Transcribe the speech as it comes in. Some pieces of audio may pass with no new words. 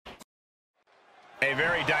A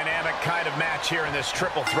very dynamic kind of match here in this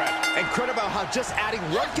triple threat. Incredible how just adding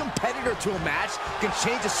one competitor to a match can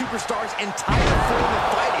change a superstar's entire form of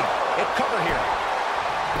fighting. It cover here.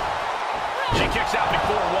 She kicks out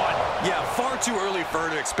before one. Yeah, far too early for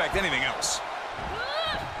her to expect anything else.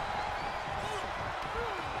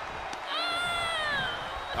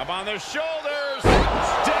 Up on their shoulders.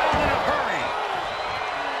 Down in a hurry.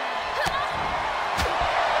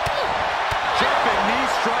 Jumping knee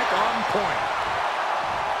strike on point.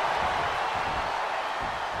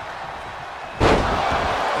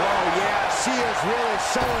 She is really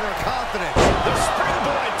showing her confidence. The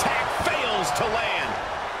springboard attack fails to land.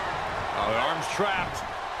 Oh, the arm's trapped.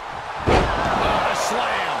 Oh, a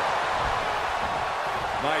slam.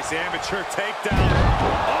 Nice amateur takedown.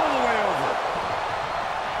 All the way over.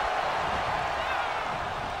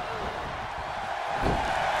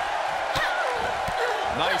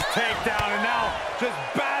 Nice takedown, and now just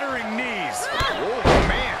battering knees. Oh,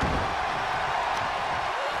 man.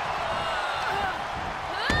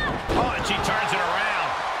 She turns it around.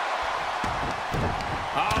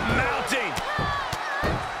 Oh, mounting.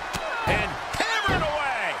 And hammering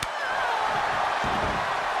away.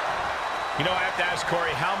 You know, I have to ask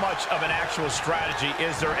Corey, how much of an actual strategy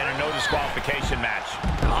is there in a no disqualification match?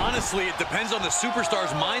 Honestly, it depends on the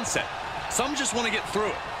superstar's mindset. Some just want to get through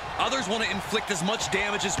it. Others want to inflict as much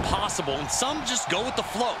damage as possible, and some just go with the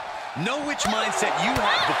flow. Know which mindset you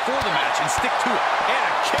have before the match and stick to it. And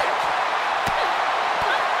a kick.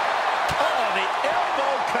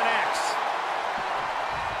 Connects.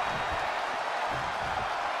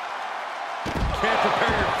 Can't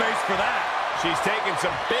prepare your face for that. She's taking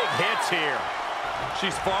some big hits here.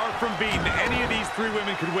 She's far from beating any of these three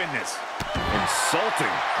women could win this.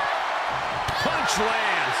 Insulting. Punch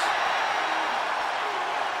lands.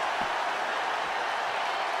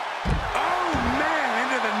 Oh, man,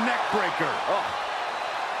 into the neck breaker. Oh.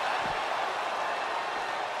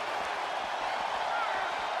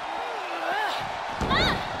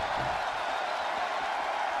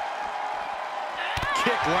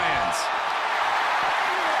 Kick lands.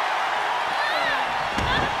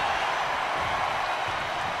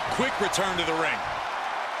 Quick return to the ring.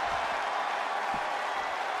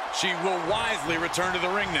 She will wisely return to the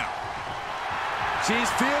ring now. She's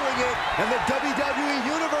feeling it, and the WWE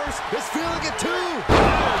Universe is feeling it too.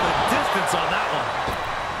 Oh, the distance on that one.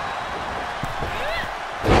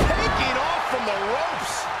 Taking off from the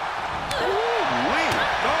ropes. Ooh-wee.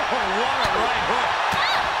 Oh, what a right hook.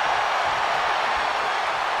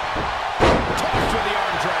 With the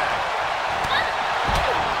arm drag.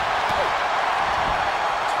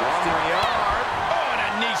 Twisting the arm. Oh, and a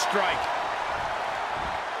knee strike.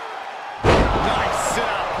 Nice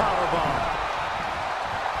sit-out powerbomb.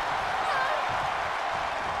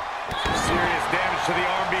 Serious damage to the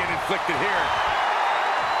arm being inflicted here.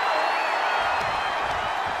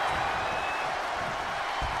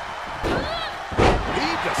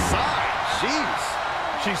 Lead to side. Jeez.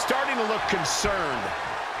 She's starting to look concerned.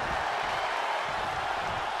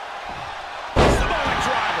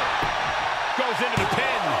 Goes into the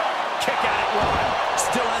pin. Kick out at one.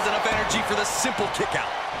 Still has enough energy for the simple kick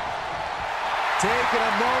out. Taking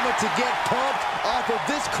a moment to get pumped off of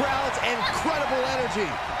this crowd's incredible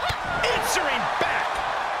energy. Answering back.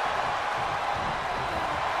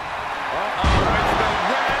 Uh-oh, it's the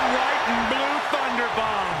red, white, and blue Thunder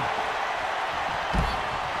Bomb.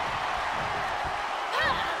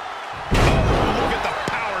 Oh, look at the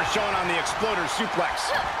power shown on the Exploder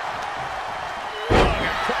suplex.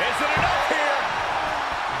 Is it enough here?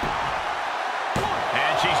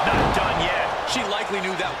 And she's not done yet. She likely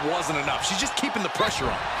knew that wasn't enough. She's just keeping the pressure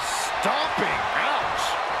on. Stomping. Ouch.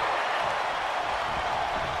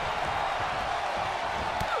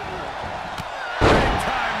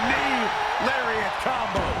 Big-time knee lariat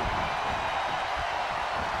combo.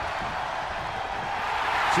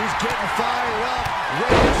 She's getting fired up,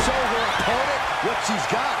 ready to show her opponent what she's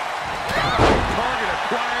got. Target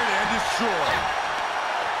acquired and destroyed.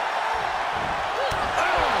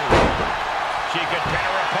 She could pin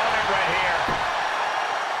her opponent right here.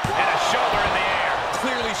 And a shoulder in the air.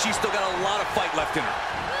 Clearly, she's still got a lot of fight left in her.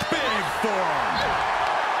 Big forearm.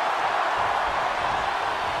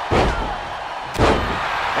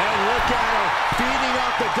 And look at her, feeding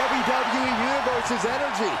off the WWE Universe's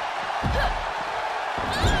energy.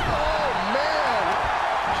 Oh, man.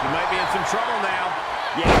 She might be in some trouble now.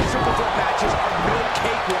 Yeah, triple threat matches are no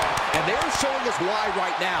cakewalk, and they're showing us why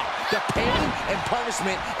right now. The pain and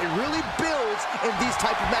punishment, it really builds in these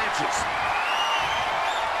type of matches.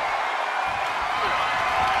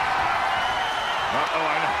 Uh-oh,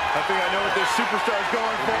 I think I know what this superstar is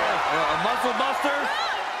going for. A muscle buster?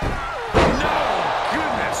 No!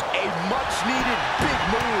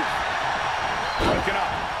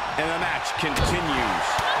 And the match continues.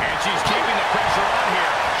 And she's keeping the pressure on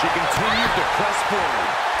here. She continues to press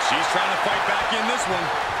forward. She's trying to fight back in this one.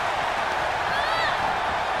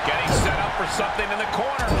 Getting set up for something in the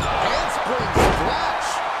corner. Handspring splash.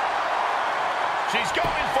 She's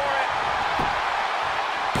going for it.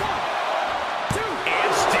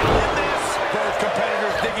 And still in this. Both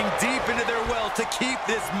competitors digging deep into their well to keep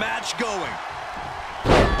this match going.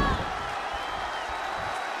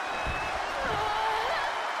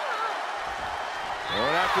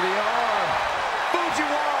 Going after the arm.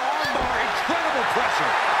 Fujiwara armbar, incredible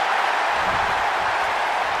pressure.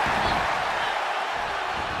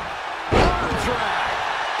 Arm drag.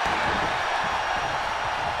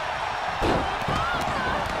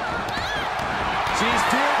 She's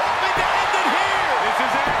still hoping to end it here. This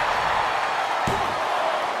is it.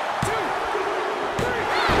 1, 2, 3.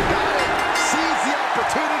 Got it. Seize the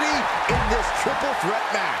opportunity in this triple threat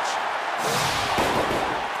match.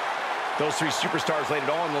 Those three superstars laid it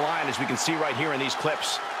all on the line, as we can see right here in these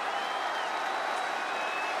clips.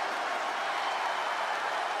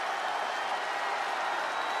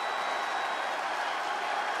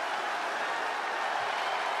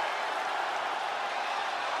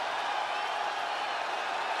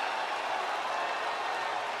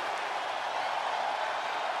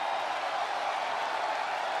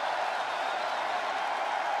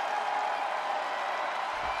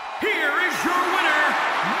 Here is your winner,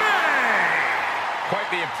 Quite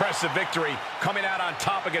the impressive victory, coming out on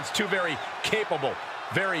top against two very capable,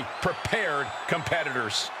 very prepared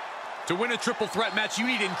competitors. To win a triple threat match, you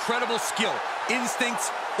need incredible skill, instincts,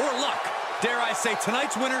 or luck. Dare I say,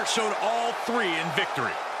 tonight's winner showed all three in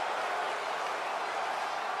victory.